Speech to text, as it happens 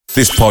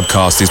This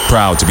podcast is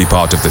proud to be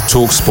part of the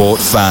TalkSport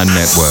Fan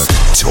Network.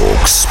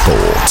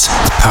 TalkSport.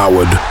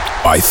 Powered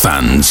by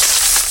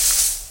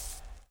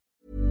fans.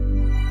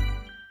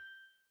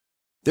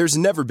 There's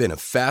never been a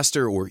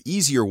faster or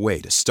easier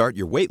way to start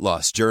your weight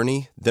loss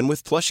journey than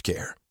with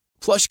PlushCare.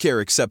 PlushCare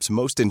accepts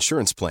most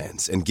insurance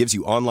plans and gives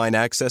you online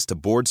access to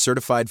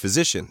board-certified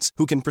physicians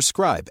who can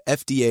prescribe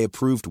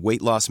FDA-approved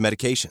weight loss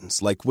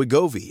medications like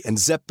Wegovy and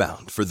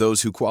Zepbound for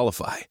those who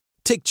qualify.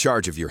 Take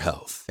charge of your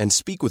health and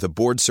speak with a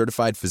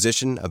board-certified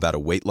physician about a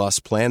weight loss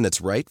plan that's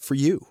right for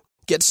you.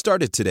 Get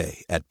started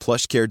today at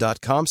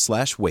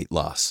plushcare.com/weight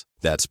loss.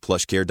 That's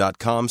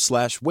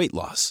plushcare.com/weight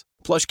loss.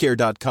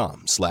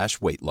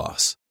 plushcare.com/weight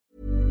loss.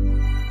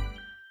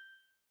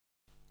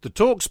 The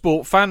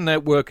TalkSport Fan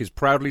Network is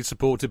proudly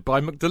supported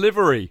by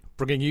McDelivery,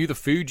 bringing you the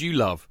food you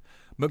love.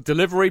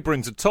 McDelivery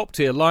brings a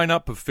top-tier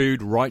lineup of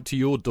food right to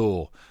your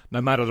door.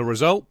 No matter the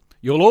result,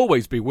 you'll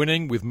always be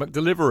winning with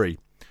McDelivery.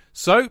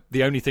 So,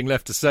 the only thing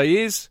left to say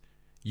is,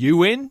 you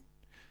win?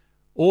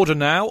 Order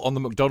now on the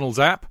McDonald's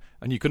app,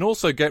 and you can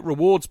also get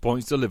rewards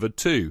points delivered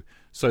too,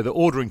 so that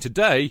ordering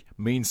today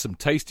means some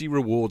tasty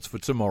rewards for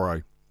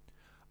tomorrow.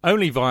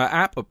 Only via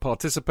app at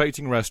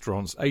participating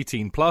restaurants.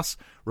 18+,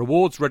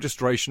 rewards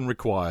registration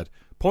required.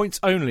 Points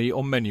only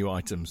on menu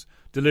items.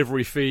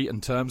 Delivery fee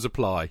and terms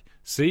apply.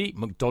 See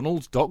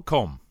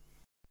mcdonalds.com.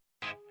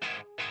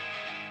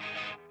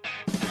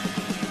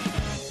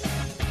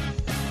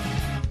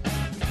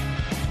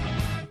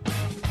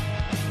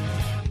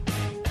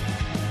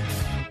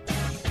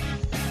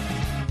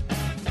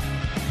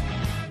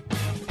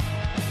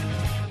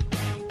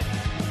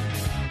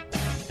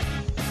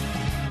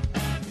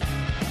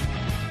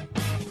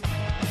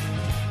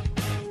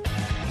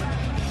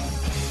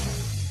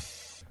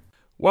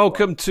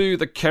 Welcome to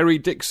the Kerry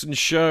Dixon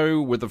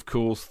Show with, of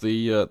course,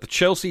 the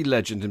Chelsea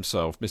legend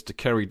himself, Mr.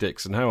 Kerry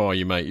Dixon. How are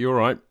you, mate? You all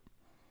right?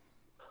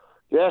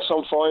 Yes,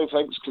 I'm fine,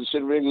 thanks,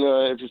 considering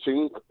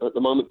everything at the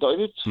moment,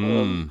 David.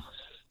 A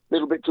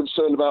little bit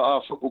concerned about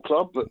our football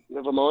club, but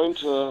never mind.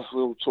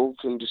 We'll talk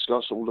and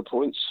discuss all the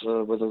points,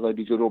 whether they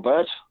be good or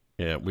bad.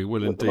 Yeah, we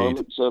will at indeed. The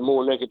moment,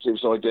 more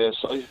negatives, I dare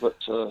say, but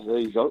there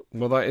you go.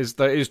 Well, that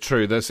is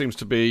true. There seems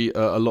to be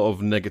a lot of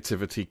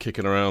negativity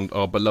kicking around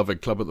our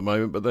beloved club at the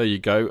moment, but there you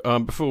go.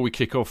 Before we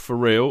kick off for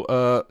real,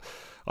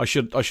 I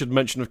should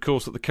mention, of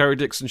course, that the Kerry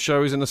Dixon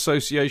Show is in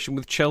association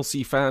with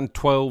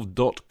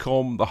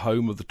ChelseaFan12.com, the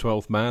home of the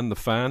 12th man, the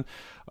fan.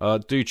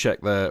 Do check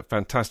their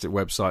fantastic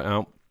website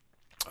out.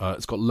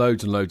 It's got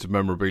loads and loads of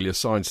memorabilia,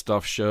 signed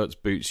stuff, shirts,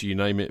 boots, you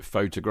name it,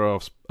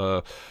 photographs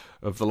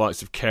of the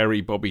likes of Kerry,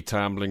 Bobby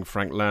Tambling,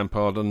 Frank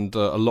Lampard, and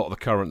a lot of the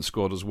current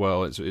squad as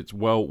well. It's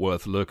well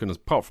worth a look. And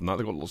apart from that,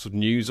 they've got lots of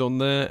news on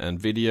there and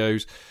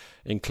videos,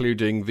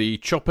 including the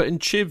Chopper and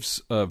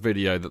Chivs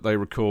video that they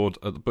record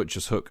at the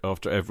Butcher's Hook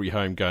after every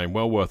home game.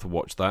 Well worth a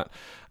watch, that.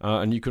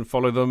 And you can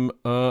follow them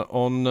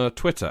on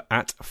Twitter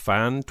at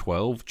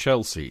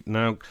Fan12Chelsea.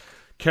 Now,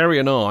 Kerry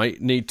and I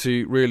need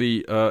to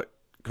really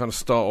kind of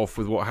start off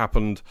with what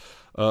happened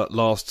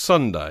last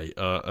Sunday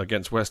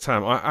against West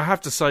Ham. I have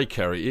to say,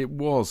 Kerry, it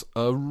was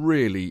a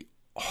really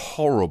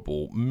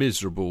horrible,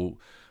 miserable,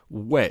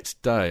 wet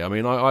day. I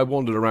mean, I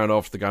wandered around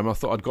after the game. I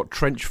thought I'd got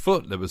trench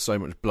foot. There was so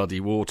much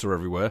bloody water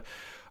everywhere.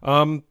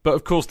 But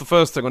of course, the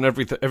first thing on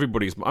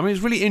everybody's, I mean,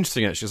 it's really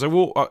interesting actually.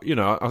 So,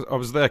 I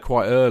was there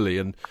quite early,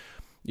 and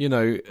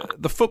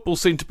the football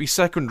seemed to be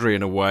secondary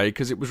in a way,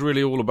 because it was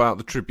really all about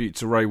the tribute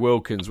to Ray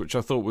Wilkins, which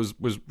I thought was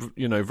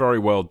very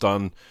well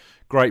done.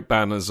 Great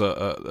banners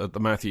at the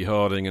Matthew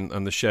Harding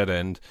and the Shed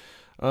End.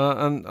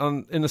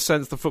 And in a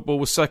sense, the football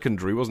was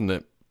secondary, wasn't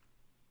it?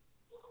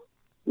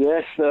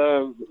 Yes,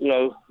 it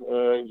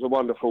was a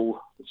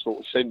wonderful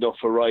sort of send-off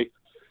for Ray.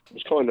 It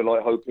was kind of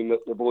like hoping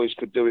that the boys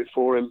could do it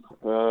for him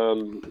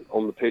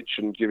on the pitch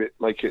and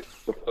make it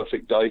the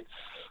perfect day.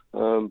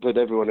 But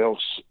everyone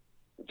else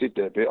did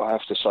their bit, I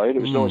have to say. And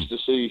it was nice to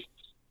see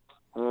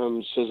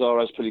Cesar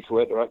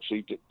Azpilicueta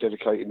actually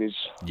dedicating his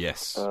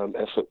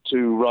effort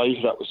to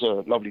Ray. That was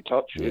a lovely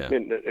touch. Yeah. It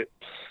meant that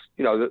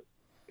that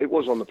it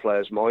was on the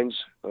players'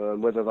 minds,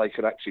 whether they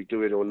could actually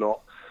do it or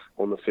not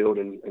on the field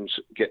and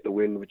get the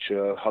win, which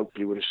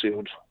hopefully would have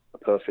sealed a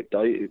perfect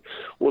day. It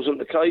wasn't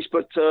the case,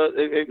 but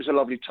it was a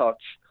lovely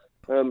touch.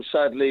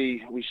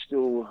 Sadly, we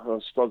still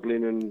are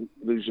struggling and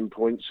losing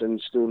points, and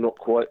still not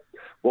quite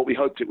what we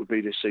hoped it would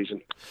be this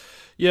season.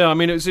 Yeah, I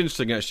mean, it was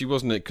interesting actually,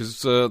 wasn't it?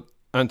 Because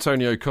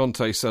Antonio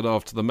Conte said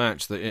after the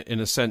match that, in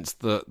a sense,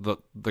 the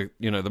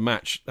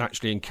match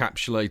actually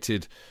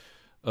encapsulated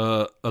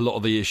a lot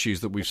of the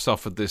issues that we've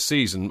suffered this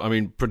season. I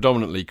mean,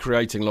 predominantly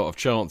creating a lot of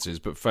chances,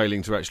 but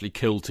failing to actually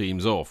kill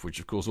teams off, which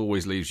of course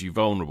always leaves you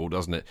vulnerable,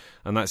 doesn't it?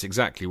 And that's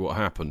exactly what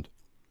happened.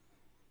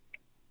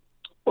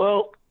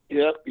 Well,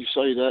 yeah, you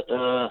say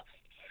that.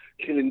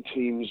 Killing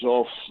teams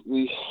off.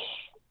 It's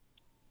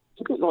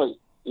a bit like,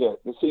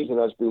 the season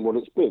has been what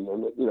it's been,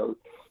 and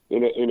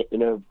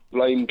in a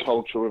blame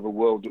culture of a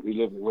world that we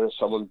live in, where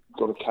someone's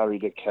got to carry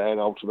the can,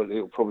 ultimately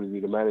it'll probably be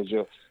the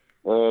manager.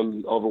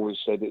 I've always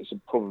said it's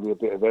probably a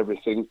bit of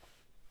everything.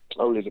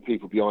 Only the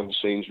people behind the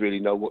scenes really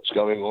know what's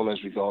going on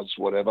as regards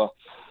whatever.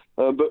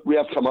 But we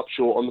have come up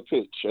short on the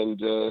pitch, and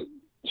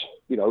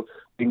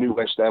we knew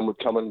West Ham would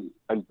come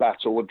and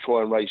battle and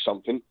try and raise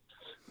something.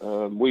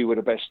 We were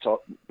the best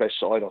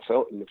side, I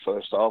felt, in the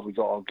first half. We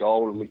got our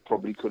goal, and we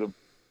probably could have,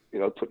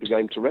 put the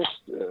game to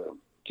rest,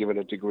 given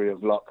a degree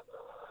of luck.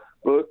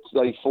 But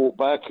they fought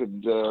back,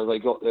 and they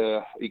got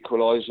their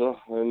equaliser,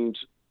 and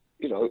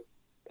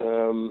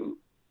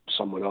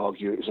some would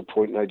argue it was a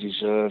point they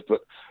deserved,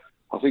 but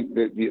I think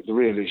the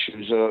real issue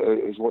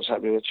is what's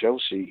happening at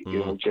Chelsea,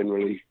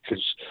 generally,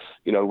 because,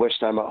 West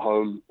Ham at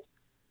home,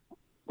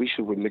 we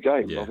should win the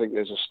game. Yeah. I think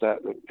there's a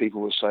stat that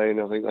people were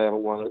saying, I think they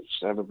haven't won at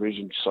Stamford Bridge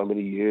in so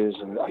many years,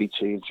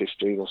 18,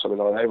 15 or something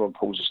like that. Everyone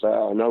pulls a stat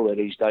out of nowhere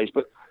these days.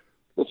 But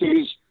the thing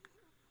is,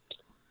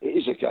 it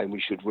is a game we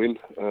should win,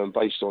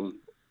 based on,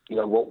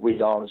 what we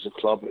are as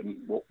a club and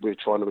what we're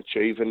trying to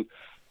achieve. And,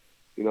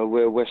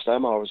 where West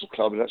Ham are as a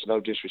club, and that's no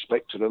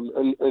disrespect to them,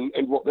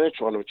 and what they're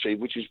trying to achieve,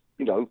 which is,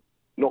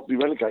 not be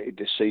relegated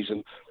this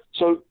season.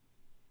 So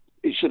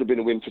it should have been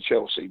a win for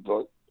Chelsea,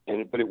 but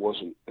it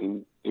wasn't.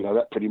 And,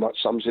 that pretty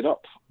much sums it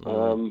up.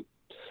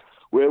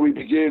 Where we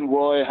begin,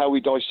 why, how we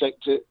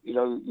dissect it,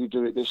 you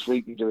do it this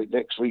week, you do it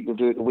next week, you'll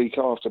do it the week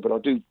after. But I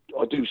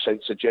do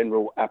sense a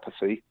general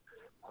apathy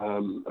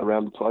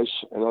around the place.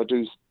 And I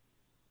do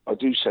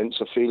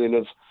sense a feeling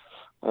of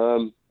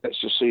let's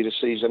just see the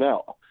season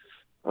out.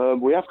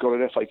 We have got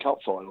an FA Cup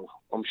final.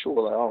 I'm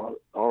sure they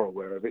are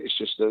aware of it. It's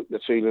just the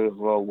feeling of,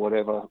 well,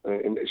 whatever.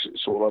 And it's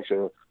sort of like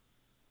a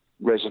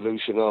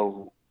resolution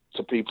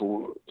to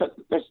people.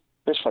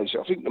 Let's face it,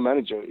 I think the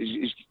manager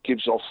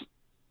gives off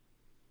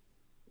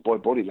by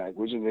body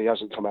language, and he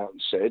hasn't come out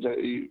and said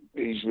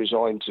he's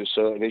resigned to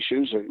certain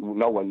issues.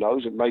 No one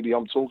knows, and maybe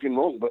I'm talking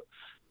wrong, but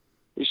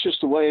it's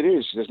just the way it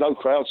is. There's no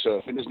crowd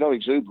surfing, there's no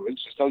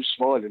exuberance, there's no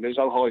smiling, there's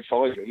no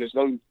high-fiving, there's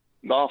no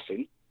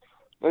laughing.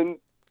 And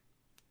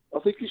I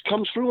think it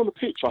comes through on the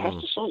pitch, I have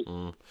to say.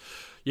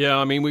 Yeah,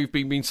 I mean, we've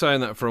been saying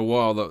that for a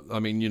while, that,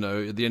 I mean,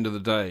 at the end of the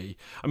day,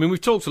 I mean,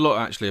 we've talked a lot,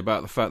 actually,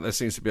 about the fact there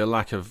seems to be a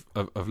lack of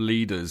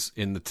leaders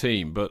in the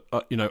team, but,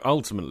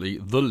 ultimately,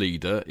 the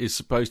leader is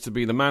supposed to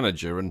be the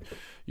manager, and,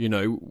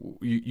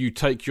 you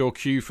take your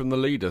cue from the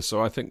leader,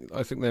 so I think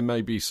there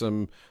may be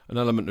an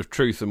element of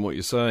truth in what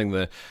you're saying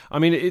there. I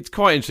mean, it's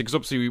quite interesting, because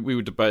obviously we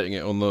were debating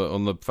it on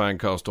the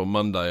Fancast on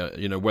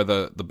Monday,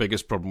 whether the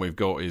biggest problem we've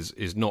got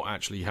is not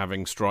actually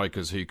having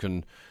strikers who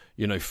can,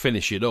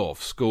 finish it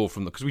off, score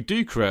from because we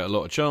do create a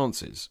lot of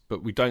chances,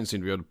 but we don't seem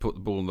to be able to put the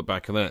ball in the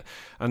back of that.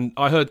 And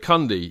I heard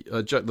Cundy,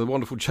 the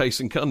wonderful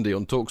Jason Cundy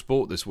on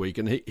TalkSport this week,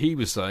 and he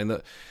was saying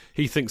that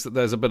he thinks that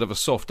there's a bit of a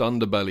soft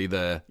underbelly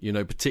there,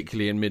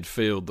 particularly in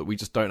midfield, that we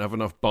just don't have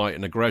enough bite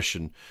and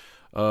aggression,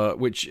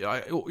 which,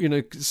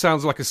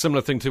 sounds like a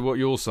similar thing to what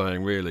you're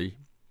saying, really.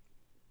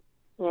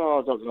 Well,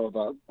 I don't know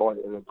about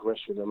bite and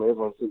aggression. I mean,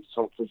 everyone thinks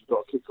sometimes you've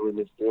got a kicker in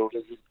midfield,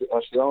 and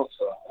that's the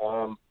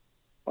answer.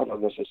 I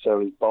don't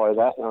necessarily buy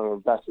that.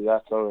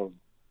 Bakayoko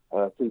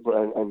and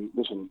people, and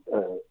listen,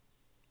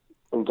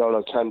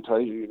 N'Golo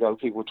Kante,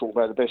 people talk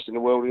about the best in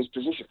the world in his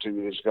position 2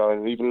 years ago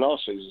and even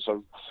last season.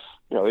 So,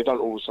 they don't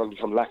all of a sudden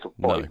become lack of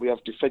bite. No. We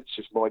have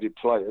defensive-minded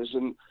players,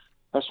 and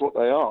that's what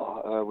they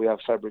are. We have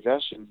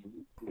Fabregas,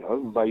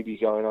 who maybe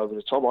going over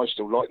the top. I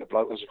still like the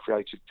bloke as a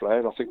creative player,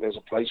 and I think there's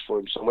a place for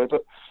him somewhere.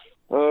 But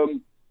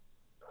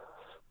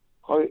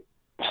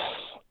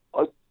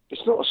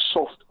it's not a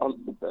soft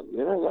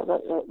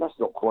underbelly, that's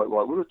not quite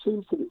right. We're a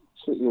team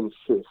sitting in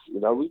fifth.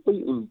 We've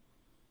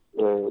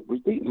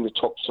beaten the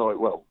top side.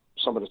 Well,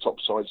 some of the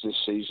top sides this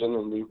season,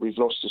 and we've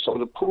lost to some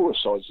of the poorer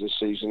sides this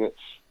season.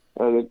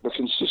 The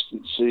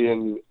consistency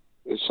and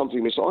it's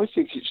something missing. I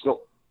think it's not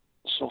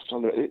soft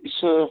under.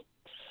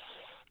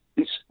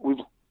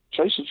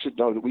 Jason should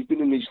know that we've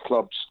been in these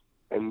clubs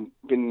and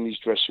been in these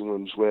dressing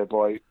rooms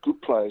whereby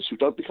good players who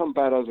don't become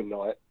bad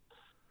overnight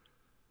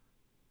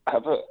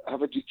have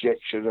a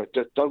dejection,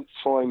 don't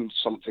find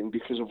something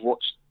because of what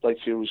they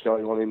feel is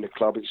going on in the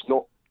club. It's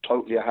not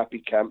totally a happy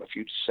camp, a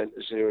few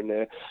dissenters here and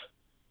there.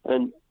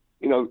 And,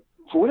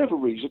 for whatever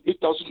reason, it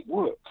doesn't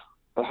work.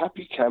 A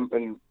happy camp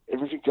and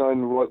everything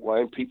going the right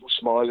way and people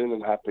smiling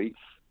and happy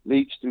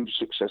leads to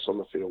success on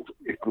the field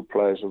if good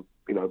players are,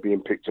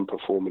 being picked and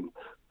performing.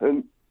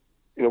 And,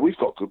 we've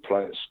got good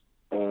players,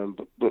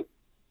 but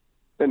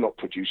they're not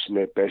producing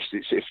their best.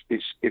 It's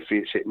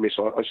hit and miss.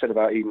 I said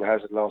about Eden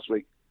Hazard last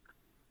week,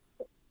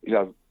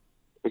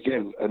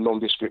 again, a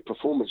nondescript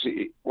performance.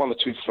 One or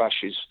two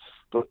flashes,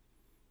 but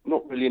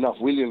not really enough.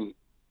 William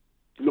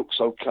looks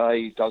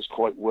okay, does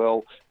quite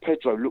well.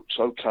 Pedro looks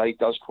okay,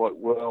 does quite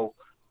well.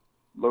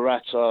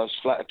 Morata is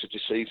flattered to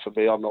deceive for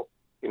me. I'm not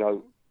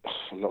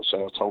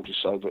saying I told you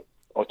so, but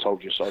I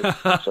told you so.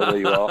 So there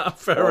you are.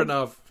 Fair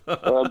enough.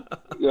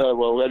 Yeah,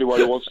 well, anyone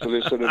who wants to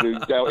listen and who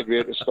doubted me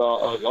at the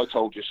start, I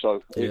told you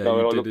so. Yeah,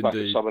 I look back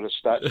at some of the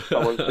stats.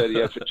 Someone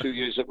said, for 2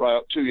 years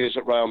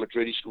at Real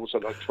Madrid, he scored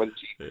something like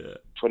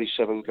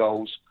 27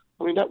 goals.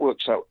 I mean, that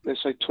works out.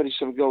 Let's say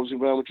 27 goals in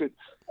Real Madrid.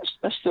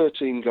 That's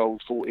 13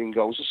 goals, 14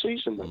 goals a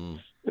season.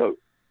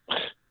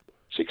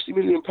 £60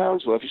 million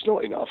worth. It's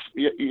not enough.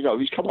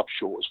 He's come up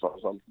short as far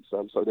as I'm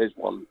concerned. So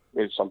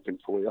there's something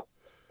for you.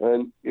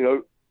 And,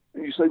 you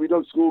say we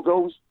don't score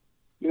goals.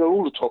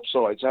 All the top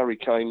sides, Harry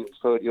Kane,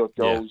 30-odd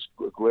goals,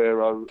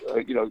 Aguero,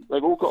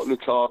 they've all got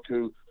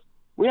Lukaku.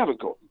 We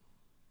haven't got them.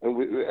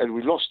 And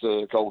we lost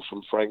the goals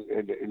from Frank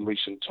in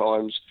recent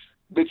times.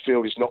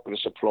 Midfield is not going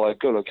to supply.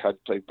 Golo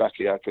Kante,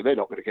 Bakayoko, they're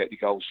not going to get any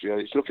goals for you.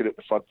 It's looking at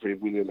the front for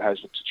William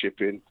Hazard to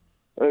chip in.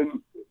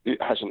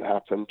 It hasn't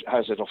happened.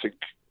 Hazard, I think,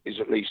 is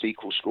at least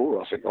equal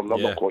scorer. I think I'm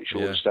not quite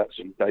sure the stats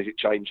these days. It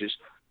changes.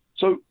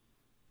 So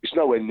it's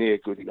nowhere near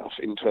good enough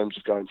in terms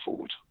of going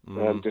forward.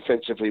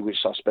 Defensively, we're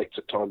suspect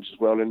at times as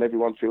well, and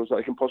everyone feels like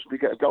they can possibly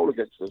get a goal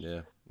against us.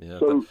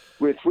 So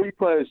we're 3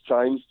 players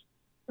changed,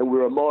 and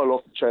we're a mile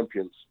off the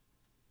champions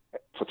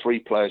for 3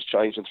 players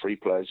changed and 3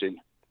 players in.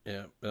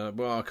 Yeah,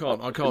 well, I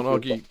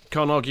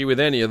can't argue with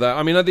any of that.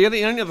 I mean, the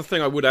only other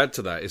thing I would add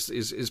to that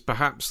is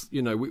perhaps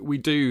we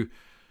do,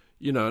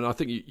 and I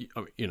think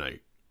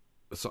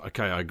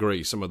okay, I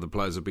agree. Some of the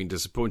players have been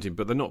disappointing,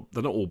 but they're not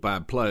all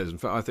bad players. In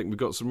fact, I think we've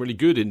got some really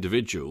good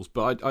individuals.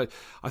 But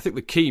I think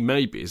the key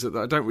maybe is that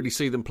I don't really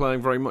see them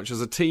playing very much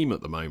as a team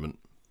at the moment.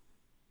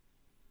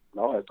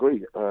 No, I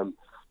agree.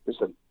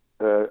 Listen,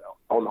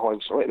 on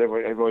hindsight,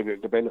 everyone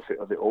the benefit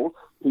of it all,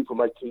 people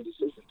make key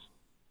decisions.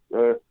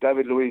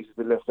 David Luiz has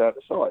been left out of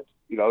the side.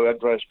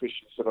 Andreas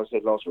Christensen, I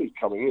said last week,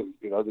 coming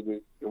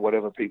in,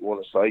 whatever people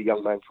want to say,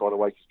 young man trying to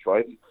wake his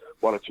trade,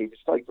 1 or 2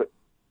 mistakes, but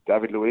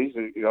David Luiz,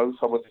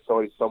 someone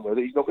decided somewhere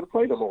that he's not going to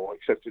play no more,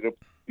 except in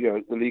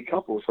the League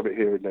Cup or something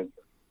here and then.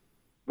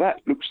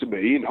 That looks to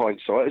me, in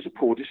hindsight, as a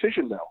poor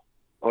decision now.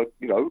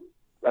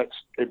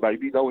 It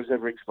maybe no one's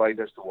ever explained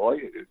as to why,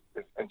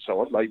 and so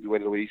on. Maybe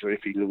when Luiz, or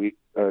if he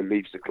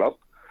leaves the club,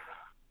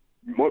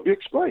 it might be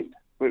explained.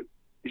 But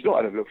he's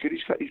not had a look at it.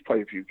 He's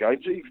played a few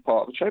games. He was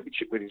part of the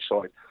championship winning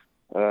side.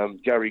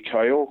 Gary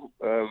Cahill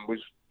was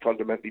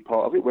fundamentally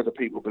part of it. Whether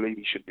people believe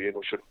he should be in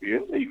or shouldn't be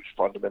in, he was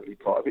fundamentally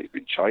part of it. It's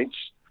been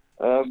changed.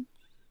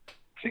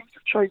 Things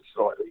have changed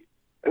slightly.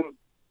 And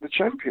the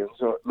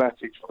champions are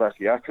Matic for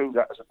Bakayoko.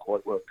 That hasn't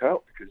quite worked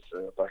out because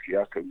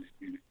Bakayoko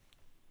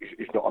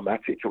is not a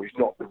Matic, or he's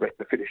not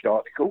the finished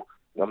article.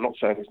 And I'm not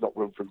saying there's not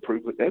room for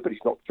improvement there, but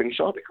he's not the finished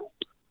article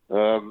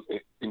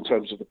in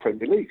terms of the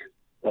Premier League.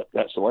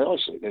 That's the way I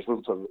see it. There's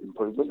room for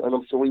improvement, and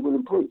I'm sure he will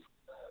improve.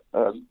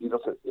 You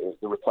look at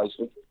the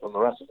replacement on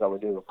Morata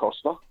going in with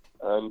Costa,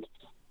 and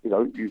you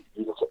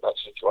look at that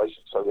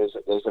situation. So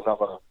there's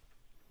another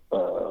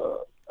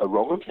a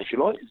wrong one, if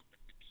you like.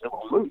 It's a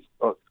move.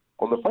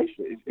 On the face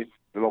of it, in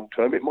the long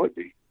term, it might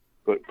be,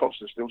 but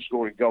Costa's still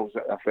scoring goals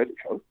at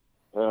Atletico.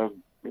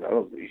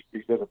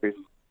 He's never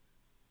been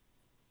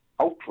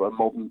ultra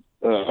modern,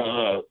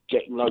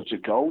 getting loads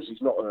of goals.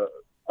 He's not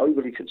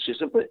overly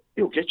consistent, but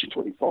he'll get you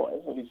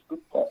 25, and he's a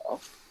good player.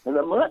 And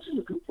then Morata's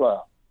a good player,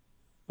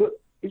 but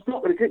he's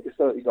not going to get you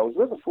 30 goals.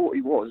 Whoever thought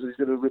he was, and he's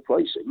going to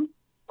replace him,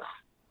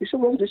 it's a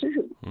wrong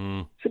decision.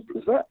 Simple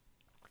as that.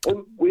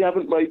 And we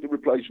haven't made the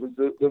replacements.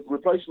 The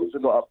replacements are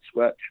not up to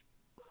scratch,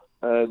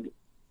 and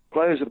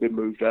players have been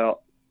moved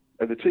out,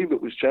 and the team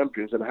that was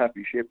champions and a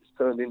happy ship has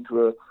turned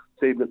into a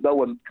team that no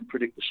one can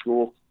predict the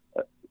score.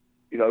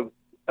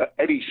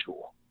 Any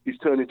score. He's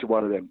turned into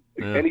one of them.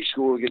 Yeah. Any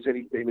score against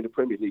any team in the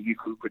Premier League, you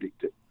couldn't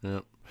predict it.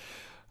 Yeah.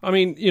 I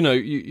mean,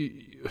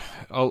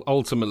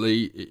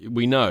 ultimately,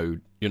 we know,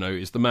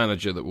 it's the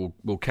manager that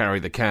will carry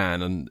the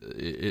can, and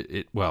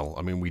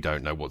we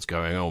don't know what's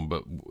going on,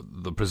 but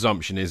the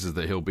presumption is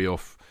that he'll be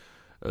off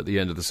at the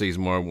end of the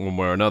season one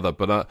way or another.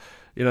 But,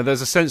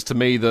 there's a sense to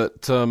me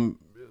that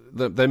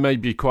that there may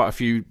be quite a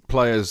few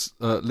players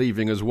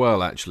leaving as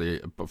well,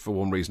 actually, for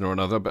one reason or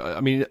another. But,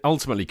 I mean,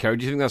 ultimately, Kerry,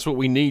 do you think that's what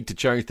we need to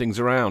change things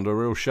around, a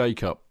real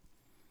shake-up?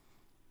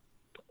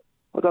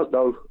 I don't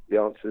know the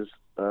answers.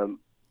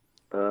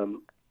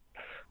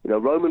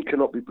 Roman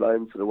cannot be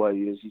blamed for the way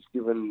he is. He's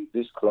given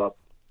this club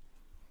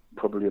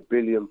probably £1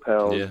 billion.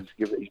 Yeah.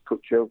 He's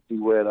put Chelsea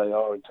where they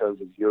are in terms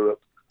of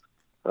Europe.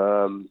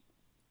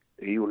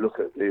 He will look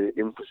at the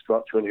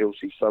infrastructure and he'll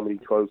see so many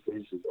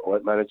trophies.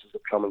 Right, managers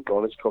have come and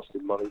gone. It's cost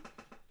him money.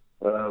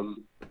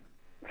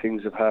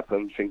 Things have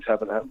happened. Things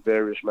haven't happened.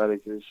 Various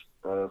managers,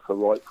 for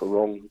right, for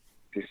wrong,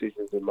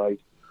 decisions are made.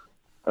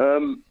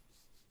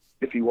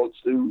 If he wants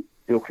to,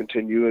 he'll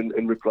continue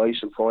and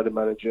replace and find a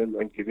manager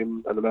and give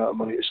him an amount of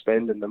money to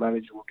spend, and the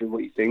manager will do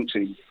what he thinks.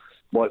 He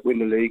might win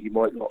the league, he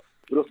might not.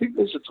 But I think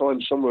there's a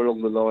time somewhere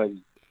along the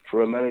line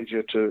for a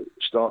manager to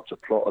start to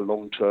plot a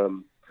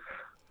long-term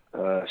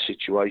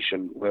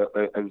situation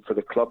and for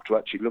the club to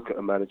actually look at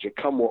a manager,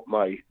 come what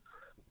may.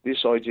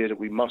 This idea that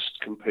we must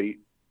compete,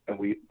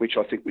 which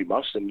I think we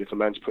must, and if a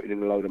man's putting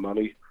in a load of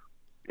money,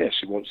 yes,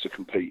 he wants to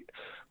compete.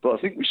 But I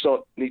think we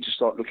need to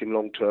start looking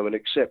long-term and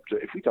accept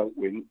that if we don't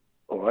win,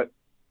 all right,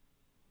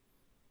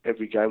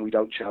 every game we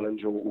don't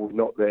challenge or we're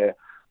not there,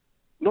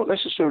 not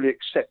necessarily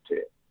accept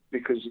it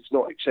because it's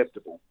not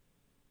acceptable,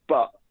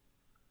 but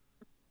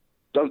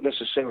don't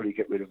necessarily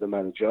get rid of the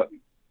manager,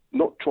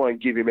 not try and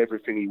give him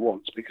everything he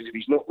wants, because if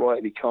he's not right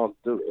and he can't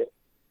do it,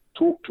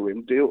 talk to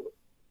him,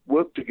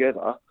 work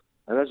together,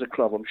 and as a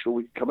club I'm sure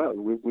we can come out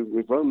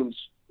with Roman's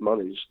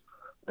monies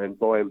and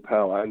buying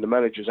power and the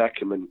manager's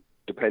acumen,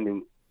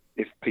 depending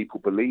if people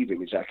believe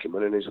in his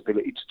acumen and his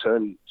ability to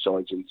turn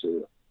sides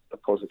into a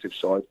positive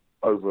side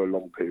over a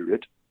long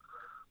period,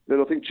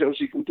 then I think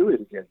Chelsea can do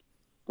it again.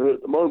 But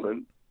at the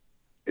moment,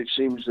 it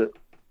seems that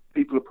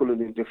people are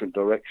pulling in different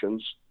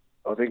directions.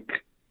 I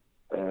think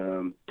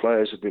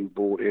players have been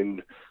brought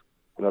in,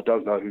 and I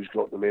don't know who's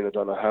got them in. I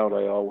don't know how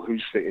they are,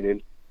 who's fitting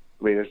in.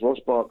 I mean, has Ross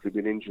Barkley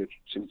been injured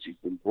since he's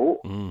been brought?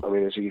 I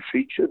mean, has he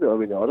featured? I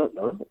mean, I don't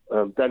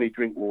know. Danny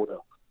Drinkwater,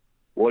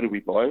 why did we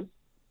buy him?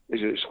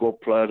 Is it a squad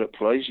player that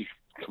plays? He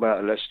come out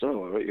of Leicester,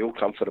 he'll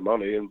come for the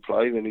money and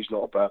play, and he's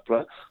not a bad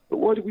player. But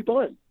why did we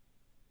buy him?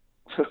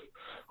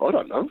 I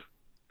don't know.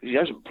 He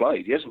hasn't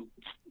played. He hasn't,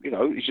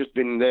 he's just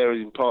been there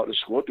in part of the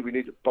squad. Do we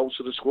need to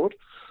bolster the squad?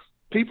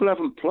 People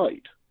haven't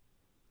played.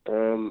 I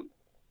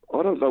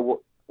don't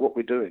know what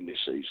we're doing this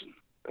season.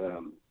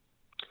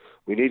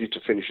 We needed to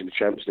finish in the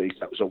Champions League.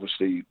 That was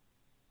obviously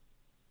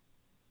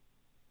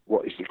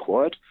what is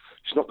required.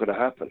 It's not going to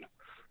happen.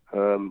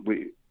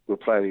 We're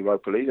playing the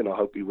Europa League, and I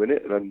hope we win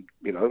it. And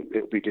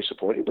it'll be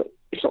disappointing, but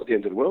it's not the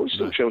end of the world. It's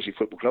still Chelsea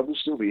Football Club. We'll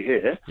still be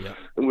here,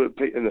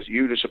 and that's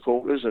you, the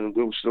supporters, and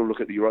we'll still look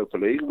at the Europa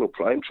League. And we'll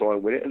play and try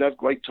and win it, and have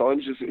great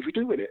times if we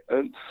do win it,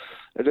 and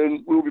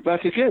then we'll be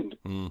back again.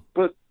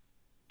 But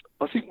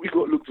I think we've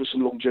got to look for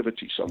some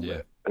longevity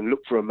somewhere, and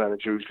look for a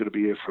manager who's going to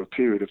be here for a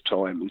period of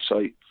time, and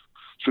say,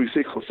 through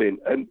thick or thin,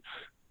 and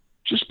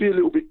just be a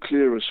little bit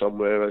clearer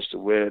somewhere as to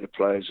where the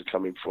players are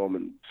coming from.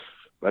 And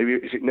maybe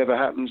if it never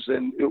happens,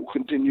 then it will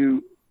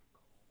continue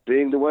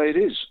being the way it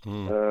is.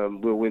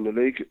 We'll win the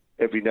league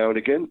every now and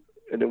again,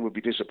 and then we'll be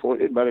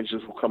disappointed.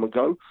 Managers will come and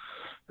go,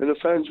 and the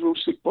fans will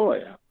stick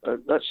by.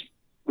 That's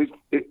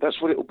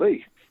what it'll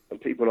be. And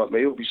people like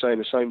me will be saying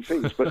the same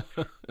things. But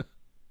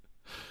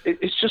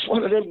it's just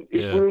one of them.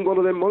 We're in one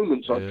of them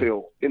moments, I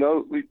feel.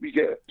 We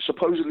get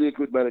supposedly a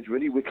good manager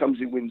in. He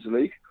comes in, wins the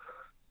league.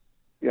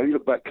 You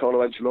look back, Carlo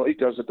Ancelotti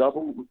does a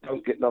double,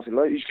 don't get nothing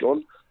late, he's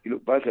gone. You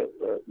look back at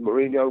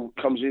Mourinho,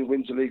 comes in,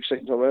 wins the league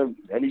second time around,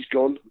 and he's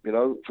gone,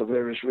 for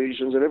various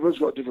reasons, and everyone's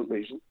got a different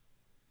reason.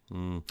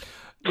 Conte,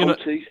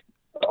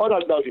 I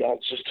don't know the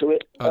answers to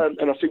it,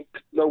 and I think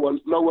no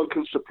one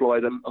can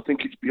supply them. I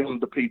think it's beyond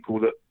the people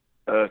that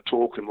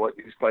talk and write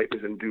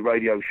newspapers and do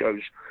radio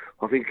shows.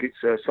 I think it's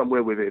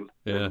somewhere within.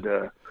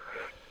 And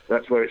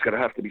that's where it's going to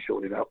have to be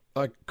sorted out.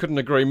 I couldn't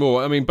agree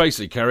more. I mean,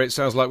 basically, Kerry, it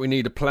sounds like we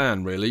need a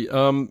plan, really.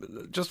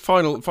 Just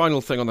final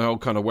thing on the whole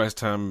kind of West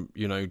Ham,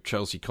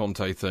 Chelsea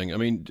Conte thing. I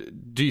mean,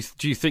 do you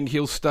think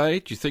he'll stay?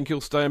 Do you think he'll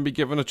stay and be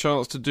given a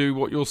chance to do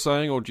what you're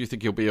saying, or do you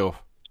think he'll be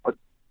off?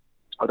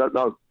 I don't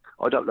know.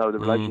 I don't know the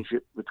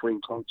relationship between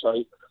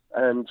Conte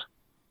and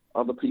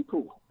other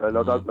people, and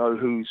I don't know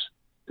who's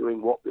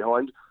doing what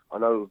behind. I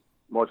know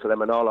Michael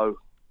Emenalo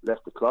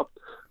left the club,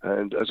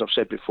 and as I've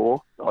said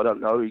before, I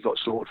don't know, he got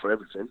slaughtered for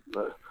everything.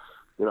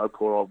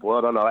 Poor old boy.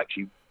 I don't know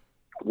actually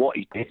what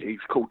he did. He's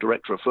called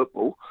director of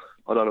football.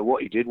 I don't know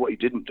what he did, what he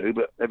didn't do,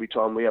 but every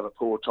time we have a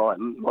poor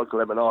time, Michael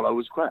Emenalo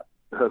was crap.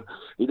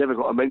 He never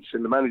got a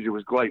mention. The manager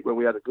was great when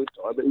we had a good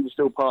time, but he was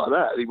still part of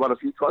that. He won a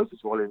few trophies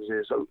while he was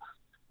here, so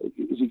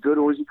is he good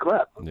or is he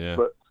crap?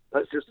 But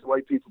that's just the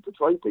way people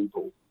portray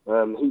people.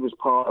 He was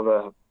part of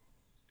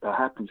a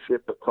happy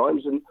ship at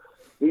times, and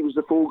he was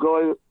the fall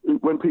guy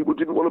when people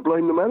didn't want to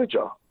blame the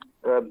manager.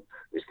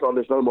 This time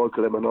there's no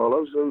Michael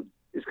Emenalo, so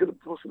it's going to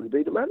possibly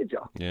be the manager.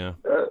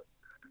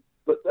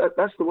 But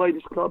that's the way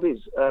this club is.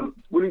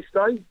 Will he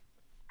stay?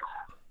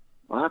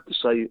 I have to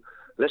say,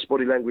 unless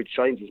body language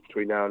changes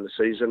between now and the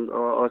season,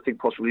 I think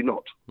possibly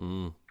not.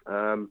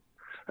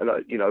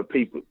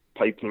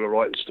 People are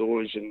writing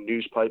stories in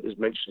newspapers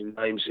mentioning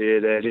names here,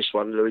 there, this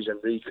one, Luis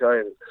Enrique,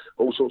 and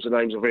all sorts of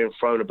names are being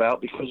thrown about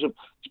because of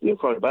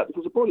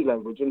body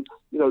language. And,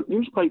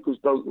 newspapers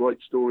don't write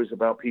stories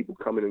about people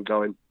coming and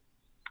going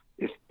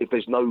if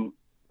there's no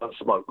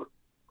smoke.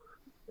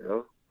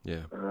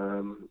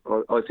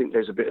 I think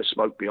there's a bit of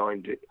smoke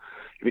behind it.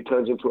 If it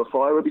turns into a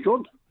fire, it'll be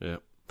gone. Yeah.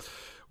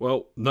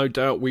 Well, no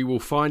doubt we will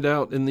find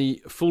out in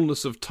the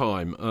fullness of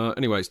time.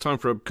 Anyway, it's time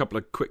for a couple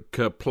of quick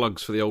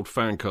plugs for the old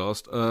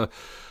Fancast.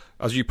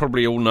 As you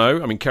probably all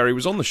know, I mean, Kerry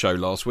was on the show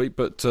last week,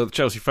 but the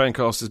Chelsea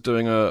Fancast is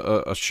doing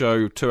a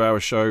show,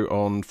 2-hour show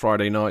on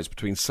Friday nights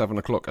between 7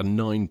 o'clock and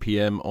 9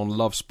 p.m. on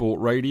Love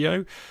Sport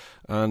Radio.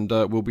 And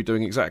we'll be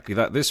doing exactly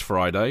that this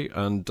Friday.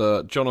 And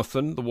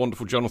Jonathan, the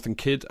wonderful Jonathan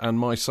Kidd, and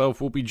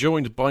myself will be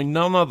joined by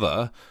none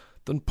other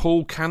than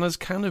Paul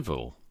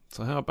Canners-Cannaville.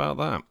 So how about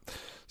that?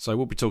 So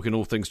we'll be talking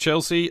all things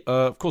Chelsea.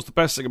 Of course, the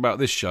best thing about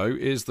this show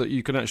is that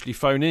you can actually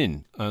phone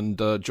in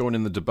and join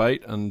in the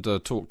debate and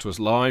talk to us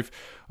live.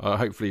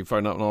 Hopefully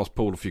phone up and ask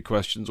Paul a few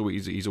questions.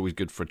 He's always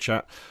good for a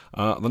chat.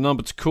 The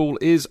number to call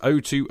is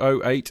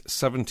 0208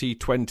 70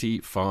 20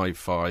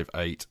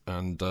 558.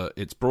 And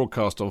it's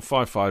broadcast on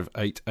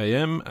 558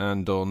 AM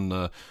and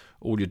on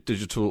all your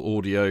digital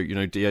audio,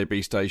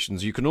 DAB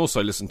stations. You can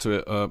also listen to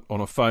it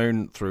on a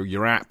phone through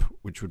your app,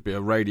 which would be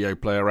a radio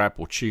player app,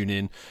 or tune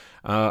in.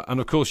 And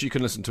of course, you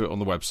can listen to it on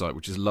the website,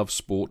 which is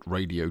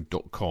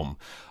lovesportradio.com.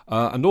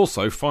 And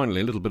also,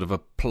 finally, a little bit of a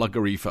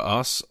pluggery for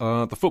us,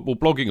 the Football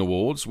Blogging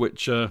Awards,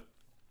 which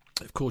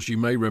Of course, you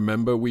may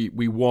remember we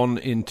won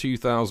in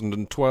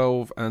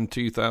 2012 and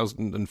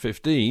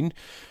 2015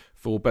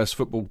 for Best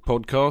Football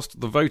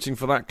Podcast. The voting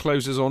for that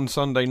closes on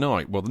Sunday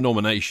night. Well, the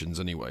nominations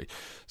anyway.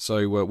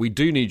 So we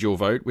do need your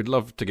vote. We'd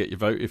love to get your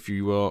vote if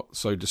you are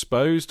so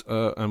disposed.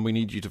 And we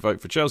need you to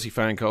vote for Chelsea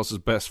Fancast's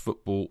Best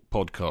Football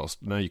Podcast.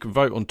 Now, you can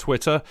vote on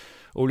Twitter.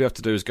 All you have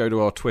to do is go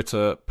to our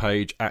Twitter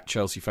page at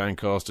Chelsea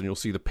Fancast, and you'll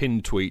see the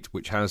pinned tweet,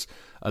 which has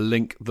a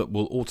link that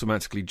will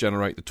automatically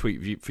generate the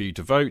tweet for you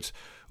to vote.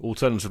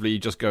 Alternatively, you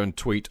just go and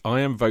tweet, I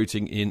am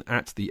voting in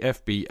at the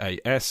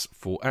FBAS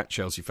for at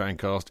Chelsea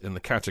Fancast in the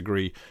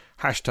category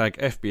hashtag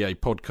FBA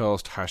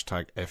Podcast,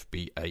 hashtag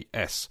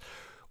FBAS.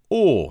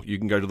 Or you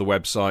can go to the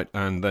website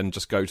and then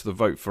just go to the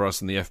Vote for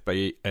Us in the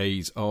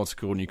FBA's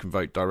article, and you can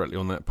vote directly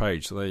on that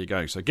page. So there you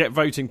go. So get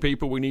voting,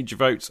 people. We need your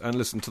votes, and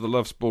listen to the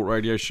Love Sport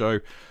Radio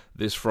Show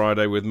this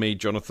Friday with me,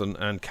 Jonathan,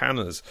 and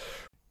Canners.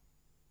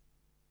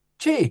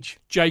 Cheech.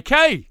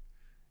 JK.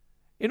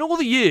 In all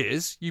the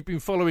years you've been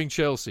following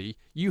Chelsea,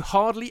 you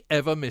hardly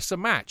ever miss a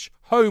match,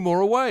 home or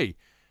away.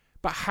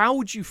 But how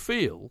would you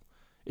feel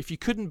if you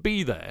couldn't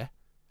be there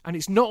and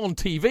it's not on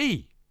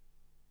TV?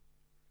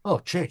 Oh,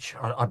 Chich,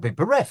 I'd be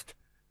bereft.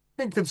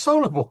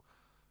 Inconsolable.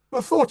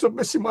 The thought of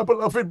missing my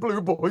beloved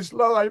Blue Boys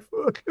live.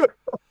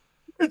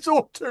 It's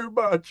all too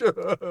much.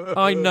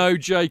 I know,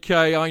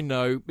 JK, I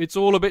know. It's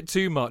all a bit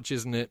too much,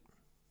 isn't it?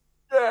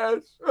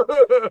 Yes.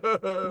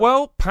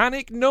 Well,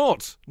 panic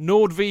not.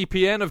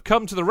 NordVPN have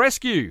come to the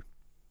rescue.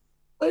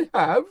 They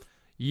have?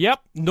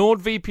 Yep,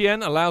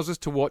 NordVPN allows us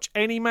to watch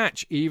any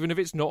match, even if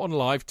it's not on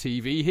live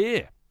TV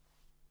here.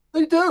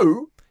 They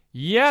do?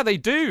 Yeah, they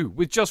do.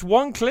 With just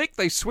one click,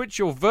 they switch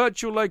your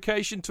virtual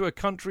location to a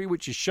country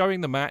which is showing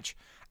the match,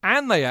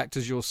 and they act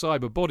as your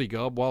cyber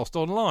bodyguard whilst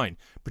online,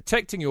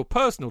 protecting your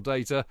personal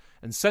data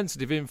and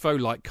sensitive info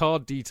like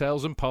card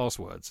details and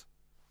passwords.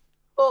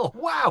 Oh,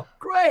 wow,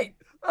 great.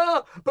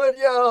 But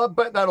yeah, I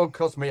bet that'll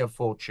cost me a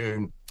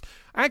fortune.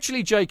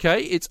 Actually,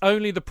 JK, it's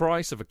only the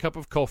price of a cup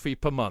of coffee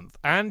per month,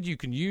 and you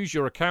can use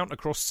your account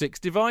across 6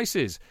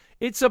 devices.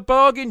 It's a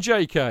bargain,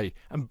 JK,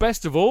 and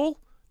best of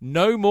all,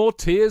 no more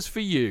tears for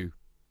you.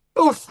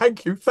 Oh,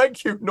 thank you,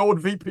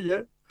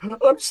 NordVPN.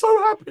 I'm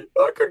so happy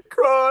I could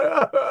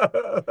cry.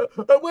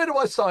 Where do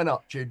I sign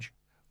up, Chidge?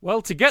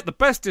 Well, to get the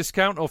best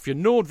discount off your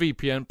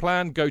NordVPN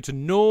plan, go to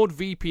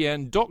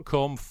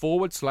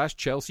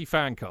nordvpn.com/Chelsea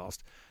Fancast.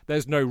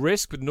 There's no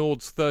risk with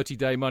Nord's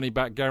 30-day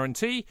money-back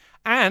guarantee,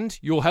 and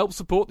you'll help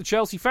support the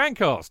Chelsea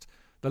Fancast.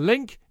 The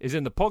link is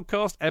in the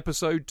podcast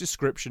episode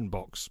description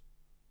box.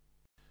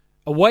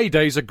 Away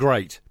days are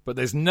great, but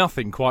there's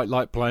nothing quite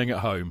like playing at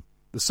home.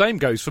 The same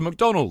goes for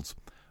McDonald's.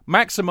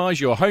 Maximise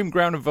your home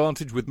ground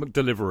advantage with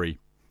McDelivery.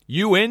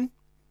 You in?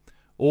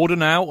 Order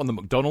now on the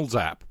McDonald's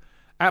app.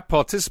 At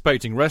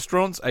participating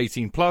restaurants,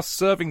 18 plus,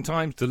 serving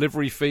times,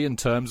 delivery fee and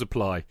terms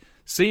apply.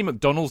 See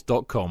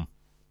mcdonalds.com.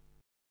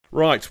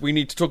 Right, we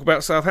need to talk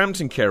about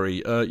Southampton,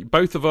 Kerry.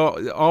 Both of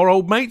our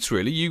old mates,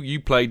 really. You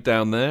played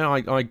down there.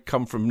 I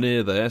come from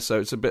near there,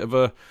 so it's a bit of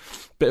a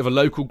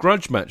local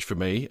grudge match for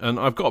me. And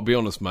I've got to be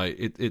honest, mate,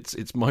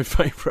 it's my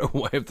favourite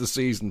away of the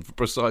season for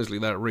precisely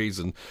that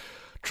reason.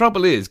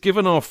 Trouble is,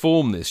 given our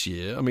form this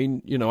year, I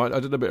mean, you know, I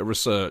did a bit of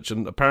research,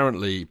 and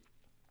apparently,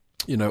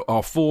 you know,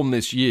 our form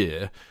this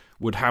year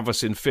would have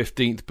us in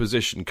 15th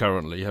position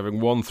currently,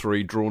 having won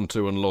 3, drawn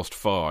 2, and lost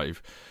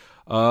 5.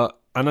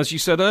 And as you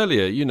said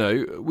earlier, you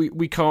know,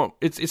 we can't.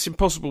 It's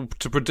impossible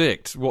to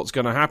predict what's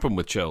going to happen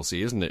with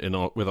Chelsea, isn't it?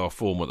 With our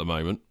form at the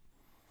moment.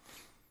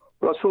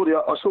 Well, I saw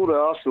the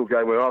Arsenal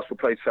game where Arsenal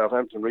played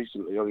Southampton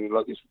recently. I mean,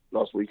 like this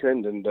last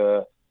weekend, and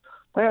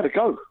they had a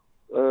go.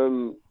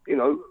 You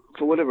know,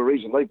 for whatever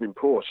reason, they've been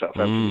poor,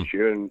 Southampton this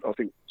year, and I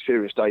think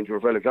serious danger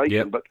of relegation.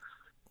 Yep. But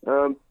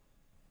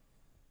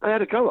they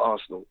had a go at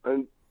Arsenal,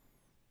 and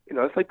you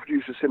know, if they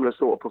produce a similar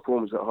sort of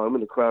performance at home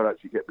and the crowd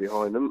actually get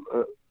behind them.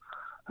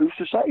 Who's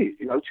to say?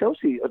 You know,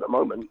 Chelsea at the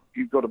moment,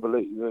 you've got to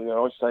believe, you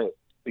know, I say it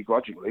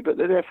begrudgingly, but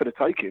they're there for the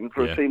taking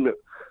for a team that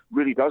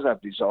really does have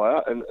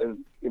desire and,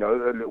 you know,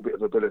 a little bit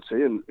of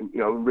ability and you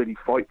know, really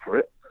fight for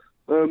it.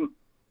 And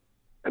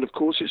of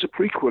course, it's a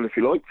prequel, if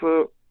you like,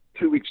 for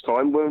 2 weeks'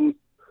 time when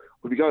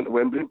we'll be going to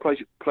Wembley and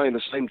playing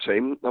the same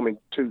team. I mean,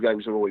 2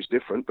 games are always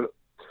different, but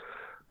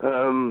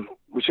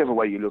whichever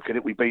way you look at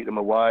it, we beat them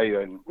away,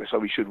 and so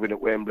we should win at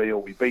Wembley, or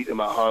we beat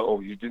them at home,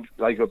 or they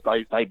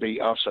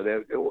beat us. So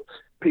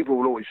people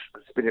will always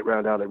spin it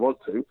round how they want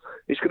to.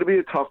 It's going to be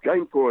a tough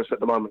game for us at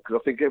the moment, because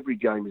I think every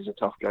game is a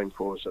tough game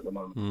for us at the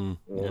moment.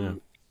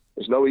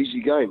 There's no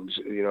easy games.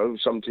 You know,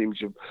 some teams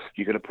you're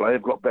going to play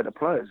have got better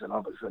players than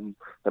others, and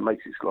that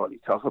makes it slightly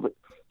tougher. But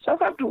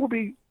Southampton will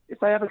be, if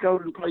they have a go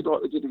and play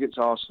like they did against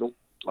Arsenal,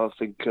 I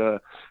think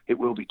it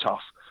will be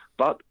tough.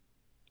 But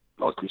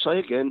like we say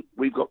again,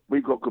 we've got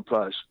good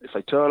players. If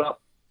they turn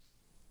up,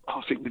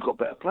 I think we've got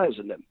better players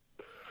than them.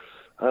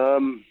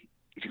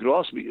 If you could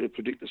ask me to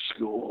predict the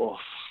score,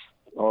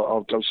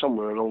 I'll go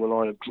somewhere along the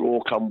line of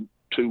draw, come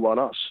 2-1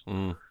 us.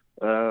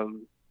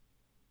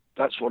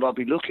 That's what I'll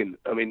be looking.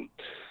 I mean,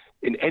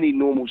 in any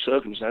normal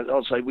circumstance,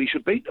 I'd say we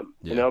should beat them.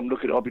 Yeah. You know,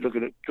 I'll be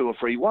looking at 2 or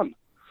 3-1.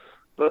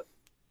 But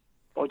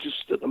I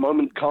just at the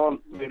moment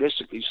can't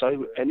realistically say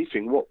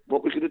anything what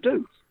we're going to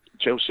do.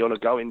 Chelsea on a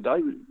going day,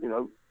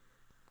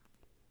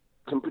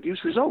 can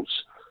produce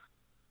results.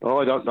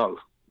 I don't know.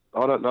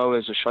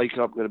 There's a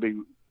shake-up going to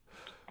be.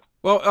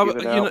 Well, yeah.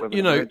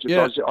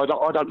 I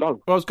don't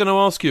know. Well, I was going to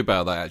ask you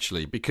about that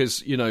actually,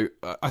 because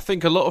I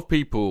think a lot of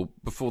people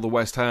before the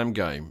West Ham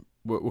game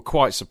were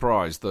quite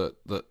surprised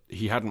that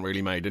he hadn't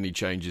really made any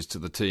changes to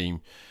the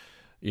team.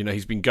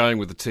 He's been going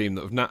with the team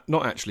that have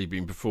not actually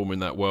been performing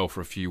that well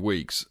for a few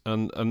weeks,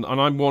 and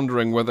I'm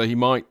wondering whether he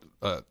might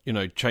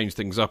change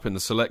things up in the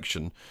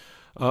selection.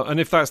 And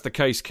if that's the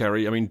case,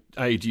 Kerry, I mean,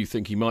 A, do you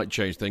think he might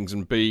change things,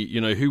 and B,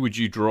 who would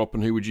you drop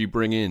and who would you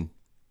bring in?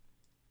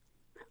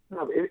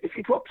 No, if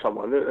you drop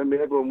someone, I mean,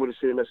 everyone would have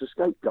seen him as a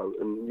scapegoat,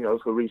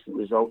 and for recent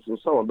results and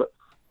so on.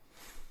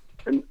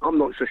 And I'm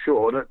not so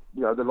sure that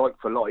the like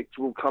for likes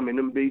will come in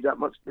and be that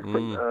much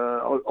different.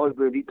 I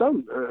really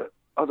don't.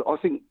 I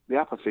think the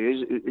apathy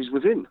is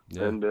within,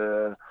 and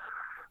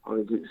I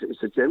think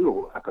it's a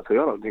general apathy.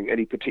 I don't think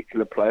any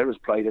particular player has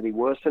played any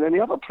worse than any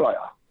other player.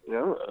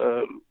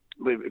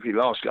 If he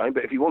last game,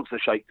 but if he wants to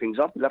shake things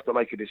up, he'll have to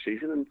make a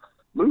decision and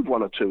move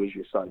one or two, as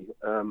you say.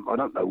 I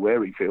don't know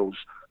where he feels.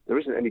 There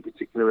isn't any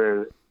particular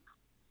area that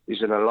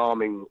is an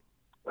alarming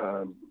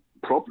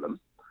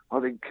problem. I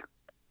think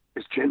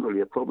it's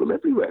generally a problem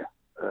everywhere.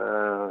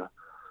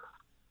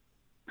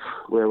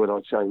 Where would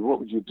I change? What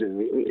would you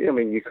do? I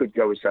mean, you could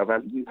go with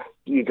Southampton.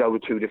 Do you go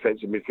with two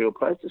defensive midfield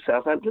players to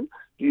Southampton?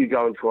 Do you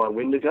go and try and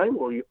win the game,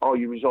 or are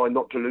you resigned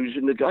not to lose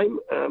in the game?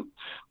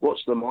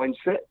 What's the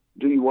mindset?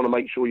 Do you want to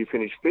make sure you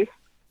finish fifth?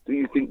 Do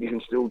you think you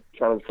can still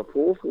challenge for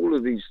fourth? All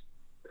of these,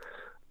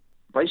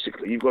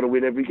 basically, you've got to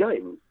win every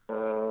game.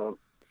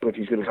 If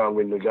he's going to go and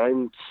win the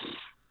game,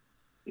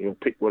 he'll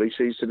pick what he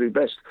sees to do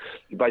best.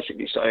 You're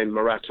basically saying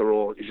Morata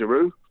or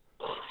Giroud.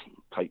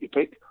 Take your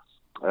pick.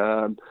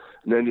 And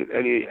then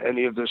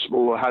any of the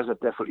smaller, Hazard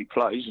definitely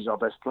plays. He's our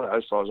best player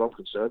as far as I'm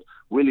concerned.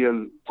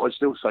 Willian, I'd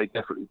still say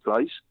definitely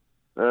plays.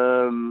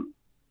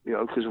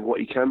 Because of what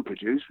he can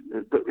produce.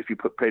 But if you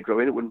put Pedro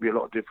in, it wouldn't be a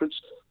lot of difference.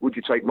 Would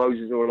you take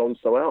Moses or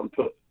Alonso out and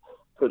put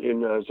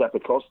in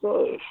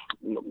Zappacosta?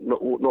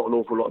 Not an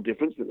awful lot of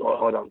difference,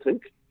 I don't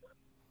think.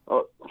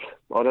 I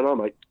don't know,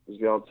 mate, is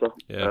the answer.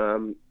 Yeah.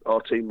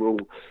 Our team will...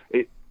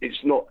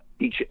 It's not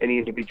any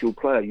individual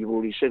player. You've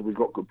already said we've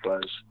got good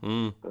players.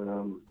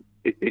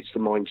 It's the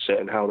mindset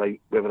and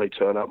whether they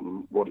turn up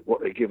and what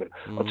they're given.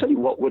 I'll tell you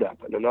what would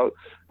happen, and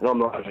I'm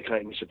not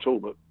advocating this at all,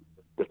 but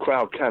the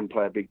crowd can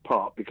play a big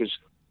part, because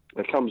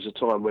there comes a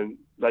time when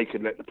they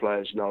can let the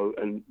players know,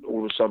 and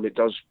all of a sudden it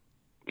does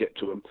get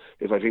to them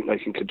if they think they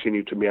can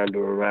continue to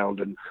meander around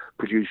and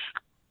produce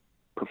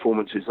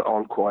performances that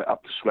aren't quite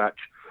up to scratch.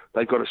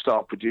 They've got to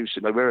start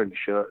producing. They're wearing the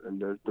shirt,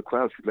 and the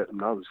crowd should let them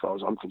know, as far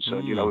as I'm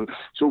concerned.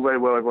 It's all very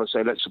well everyone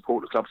saying, let's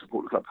support the club.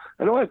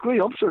 And I agree,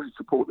 I'm sure to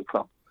support the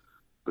club.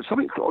 But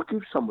something's got to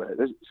give somewhere.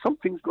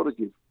 Something's got to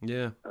give.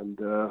 Yeah. And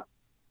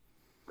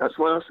that's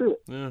why I see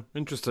it. Yeah,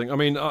 interesting. I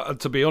mean,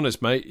 to be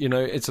honest, mate,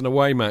 it's an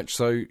away match,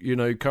 so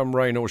come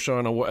rain or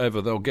shine or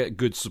whatever, they'll get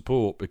good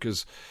support,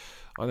 because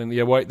I think the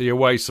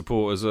away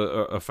supporters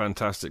are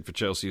fantastic for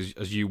Chelsea,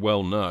 as you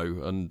well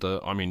know. And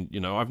I mean,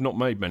 I've not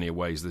made many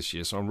aways this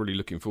year, so I'm really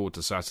looking forward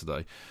to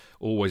Saturday.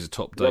 Always a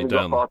top day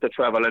down. Got far to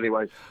travel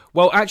anyway.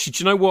 Well, actually,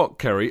 do you know what,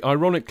 Kerry?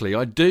 Ironically,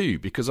 I do,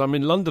 because I'm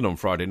in London on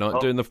Friday night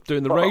doing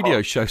the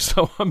radio show,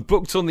 so I'm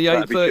booked on the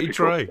 8:30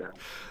 train. Yeah.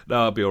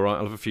 No, I'll be all right.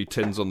 I'll have a few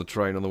tins on the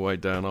train on the way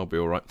down. I'll be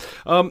all right.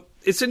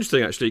 It's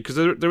interesting, actually, because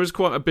there is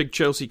quite a big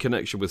Chelsea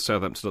connection with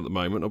Southampton at the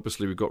moment.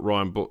 Obviously, we've got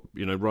Ryan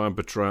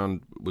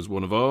Bertrand was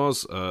one of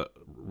ours.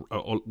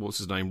 What's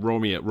his name?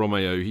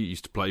 Romeo. He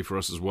used to play for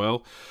us as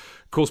well.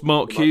 Of course,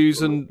 Mark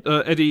Hughes and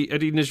Eddie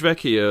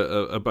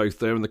Nijveki are both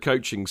there on the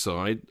coaching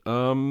side.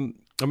 I mean,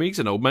 he's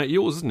an old mate of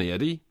yours, isn't he,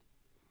 Eddie?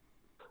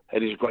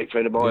 Eddie's a great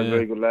friend of mine,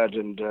 very good lad,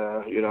 and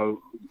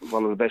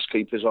one of the best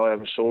keepers I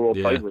ever saw or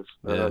played with.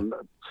 Yeah.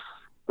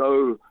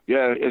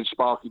 And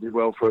Sparky did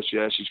well for us.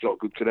 Yes, he's got a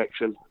good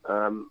connection.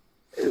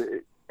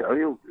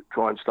 He'll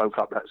try and stoke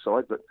up that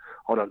side, but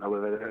I don't know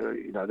whether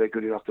they're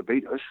good enough to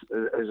beat us,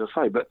 as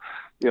I say. But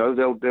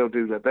they'll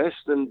do their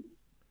best, and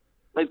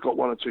they've got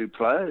one or two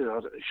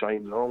players.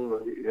 Shane Long,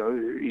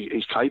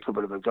 he's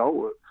capable of a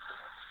goal.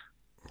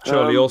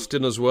 Charlie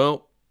Austin as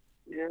well.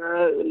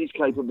 Yeah, he's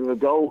capable of a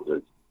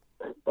goal.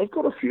 They've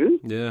got a few.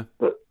 Yeah.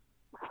 But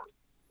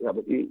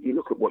you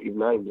look at what you've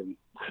named, and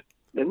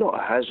they're not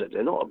a hazard.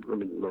 They're not. I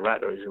mean,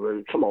 Morata is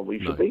a. Come on, we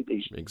should beat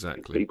these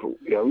people.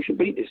 We should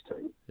beat this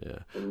team. Yeah.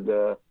 And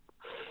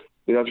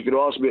if you're going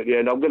to ask me at the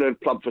end, I'm going to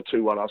plump for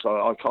 2-1 us.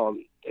 I can't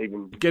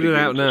even get it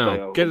out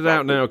now. Get it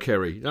out now,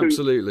 Kerry.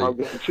 Absolutely. I'm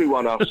getting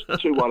 2-1 us.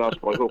 2-1 us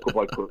by hook or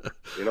by crook.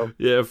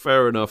 Yeah,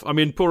 fair enough. I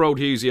mean, poor old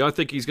Hughesy. I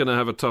think he's going to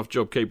have a tough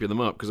job keeping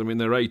them up, because I mean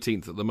they're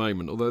 18th at the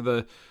moment.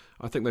 Although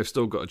I think they've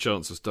still got a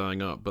chance of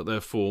staying up, but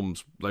their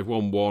forms, they've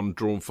won 1,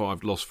 drawn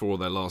 5, lost 4 of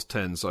their last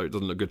 10, so it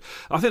doesn't look good.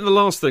 I think the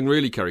last thing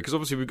really, Kerry, because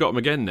obviously we've got them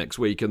again next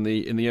week in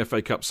the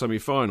FA Cup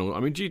semi-final. I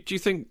mean, do you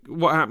think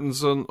what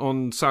happens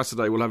on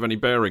Saturday will have any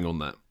bearing on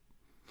that?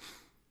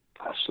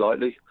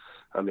 Slightly.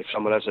 If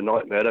someone has a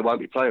nightmare, they won't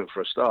be playing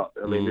for a start.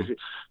 I mean,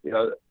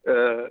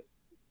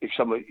 if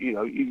someone,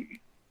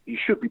 you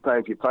should be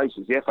paying for your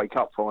places. The FA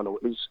Cup final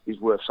is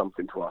worth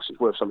something to us. It's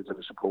worth something to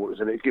the supporters,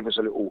 and it gives us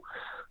a little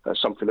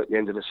something at the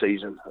end of the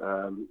season.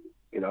 And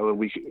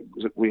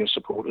we as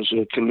supporters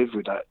can live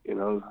with that.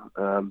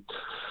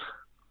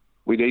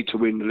 We need to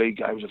win the league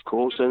games, of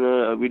course,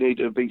 and we need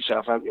to beat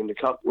Southampton in the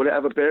Cup. Will it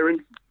have a bearing?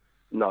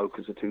 No,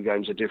 because the two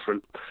games are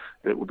different.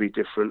 It will be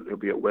different. It'll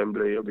be at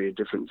Wembley. It'll be a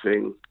different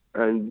thing,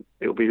 and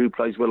it'll be who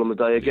plays well on the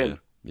day again.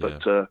 Yeah.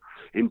 But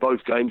in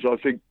both games, I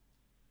think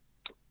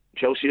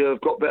Chelsea have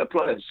got better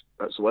players.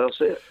 That's the way I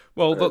see it.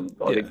 Well,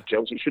 I think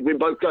Chelsea should win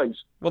both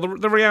games. Well,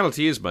 the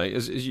reality is, mate,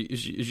 as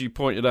you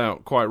pointed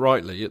out quite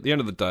rightly, at the end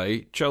of the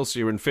day,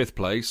 Chelsea are in 5th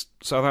place,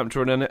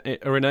 Southampton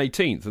are in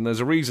 18th, and there's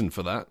a reason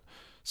for that.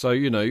 So,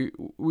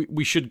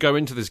 we should go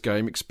into this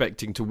game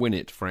expecting to win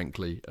it,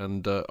 frankly,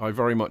 and I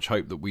very much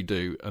hope that we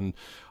do. And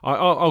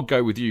I'll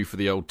go with you for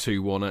the old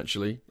 2-1,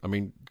 actually. I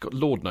mean, God,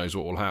 Lord knows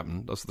what will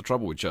happen. That's the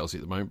trouble with Chelsea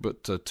at the moment.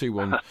 But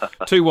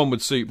 2-1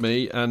 would suit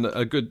me, and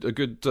a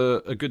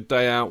good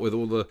day out with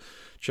all the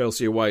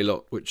Chelsea away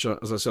lot, which,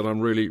 as I said, I'm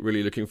really,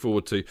 really looking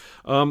forward to.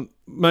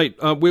 Mate,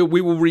 we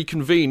will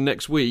reconvene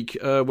next week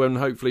when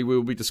hopefully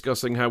we'll be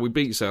discussing how we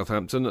beat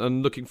Southampton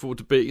and looking forward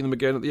to beating them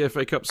again at the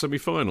FA Cup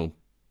semi-final.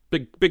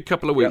 Big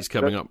couple of weeks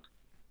coming up.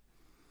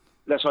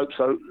 Let's hope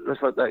so. Let's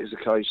hope that is the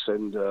case,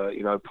 and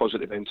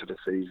positive end to the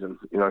season.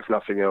 If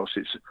nothing else,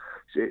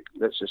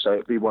 let's just say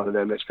it'll be one of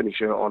them. Let's finish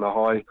it on a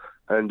high,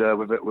 and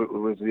with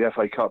the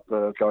FA Cup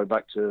going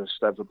back to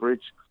Stamford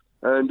Bridge,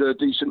 and a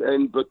decent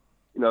end, but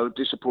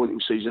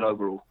disappointing season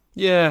overall.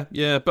 Yeah,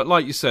 but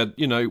like you said,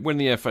 win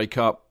the FA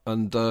Cup,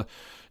 and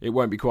it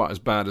won't be quite as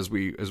bad as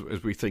we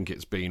think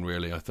it's been.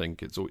 Really, I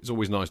think it's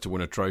always nice to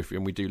win a trophy,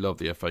 and we do love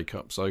the FA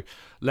Cup. So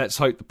let's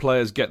hope the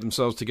players get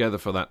themselves together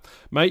for that,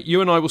 mate.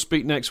 You and I will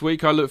speak next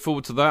week. I look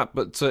forward to that.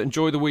 But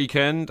enjoy the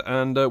weekend,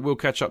 and we'll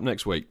catch up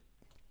next week.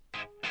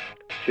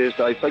 Cheers,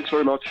 Dave. Thanks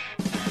very much.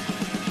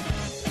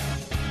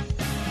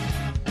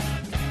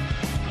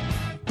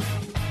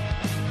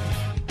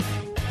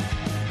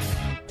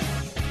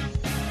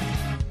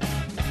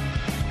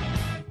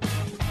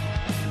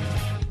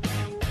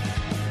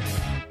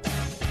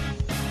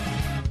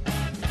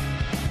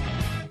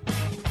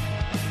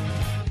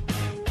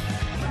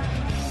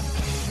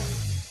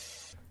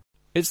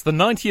 It's the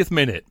 90th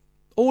minute.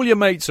 All your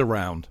mates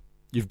around.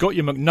 You've got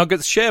your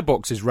McNuggets share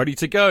boxes ready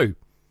to go.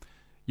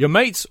 Your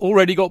mates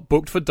already got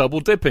booked for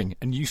double dipping,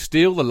 and you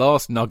steal the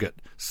last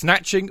nugget,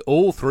 snatching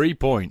all 3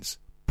 points.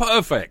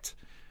 Perfect.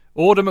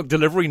 Order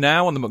McDelivery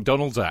now on the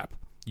McDonald's app.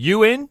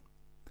 You in?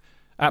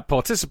 At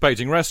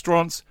participating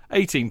restaurants,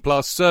 18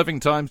 plus,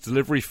 serving times,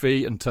 delivery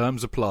fee and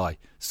terms apply.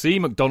 See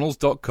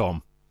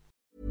mcdonalds.com.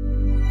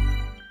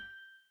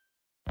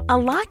 A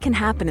lot can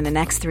happen in the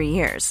next 3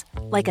 years.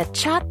 Like a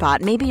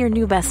chatbot may be your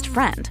new best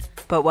friend.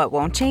 But what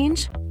won't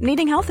change?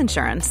 Needing health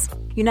insurance.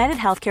 United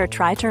Healthcare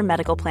Tri-Term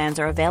Medical Plans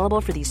are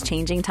available for these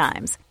changing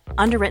times.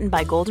 Underwritten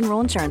by Golden Rule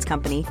Insurance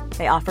Company,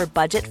 they offer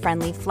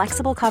budget-friendly,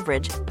 flexible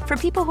coverage for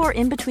people who are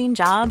in between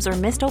jobs or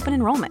missed open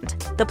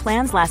enrollment. The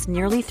plans last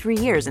nearly 3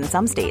 years in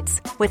some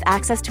states, with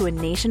access to a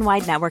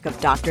nationwide network of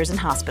doctors and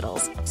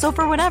hospitals. So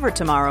for whatever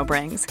tomorrow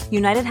brings,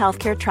 United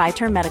Healthcare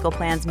Tri-Term Medical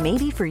Plans may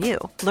be for you.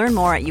 Learn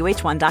more at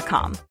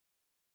uh1.com.